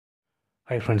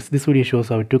Hi friends, this video shows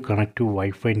how to connect to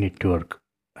Wi-Fi network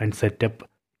and set up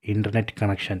internet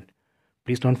connection.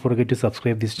 Please don't forget to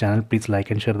subscribe this channel. Please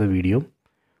like and share the video.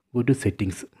 Go to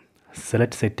settings.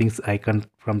 Select settings icon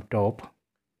from top.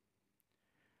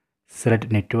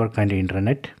 Select network and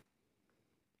internet.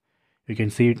 You can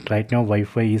see right now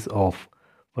Wi-Fi is off.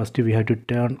 First we have to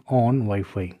turn on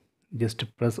Wi-Fi. Just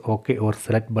press OK or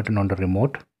select button on the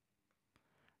remote.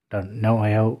 Done. Now I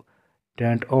have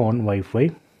turned on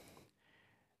Wi-Fi.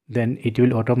 Then it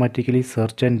will automatically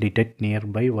search and detect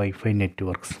nearby Wi-Fi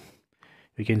networks.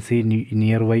 You can see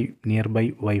nearby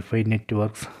Wi-Fi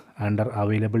networks under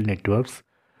available networks.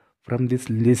 From this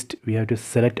list we have to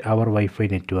select our Wi-Fi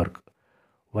network.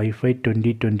 Wi-Fi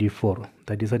 2024,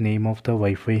 that is the name of the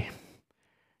Wi-Fi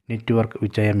network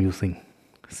which I am using.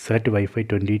 Select Wi-Fi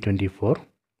 2024.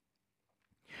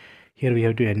 Here we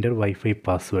have to enter Wi-Fi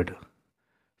password.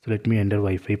 So let me enter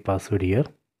Wi-Fi password here.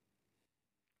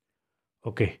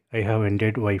 Okay, I have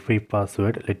entered Wi-Fi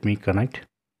password. Let me connect.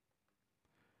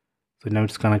 So now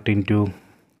it's connecting to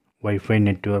Wi-Fi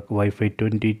network Wi-Fi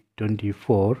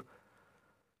 2024.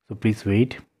 So please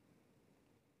wait.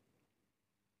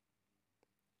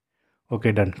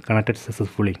 Okay, done. Connected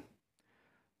successfully.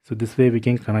 So this way we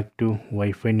can connect to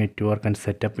Wi-Fi network and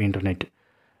set up internet.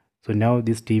 So now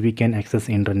this TV can access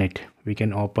internet. We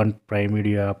can open Prime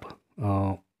Video app,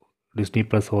 Disney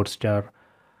Plus Hotstar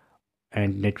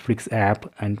and Netflix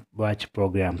app and watch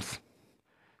programs.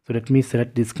 So let me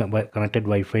select this connected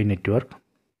Wi-Fi network,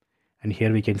 and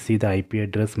here we can see the IP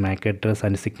address, MAC address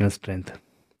and signal strength.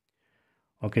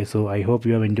 Okay, so I hope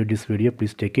you have enjoyed this video.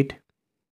 Please take it.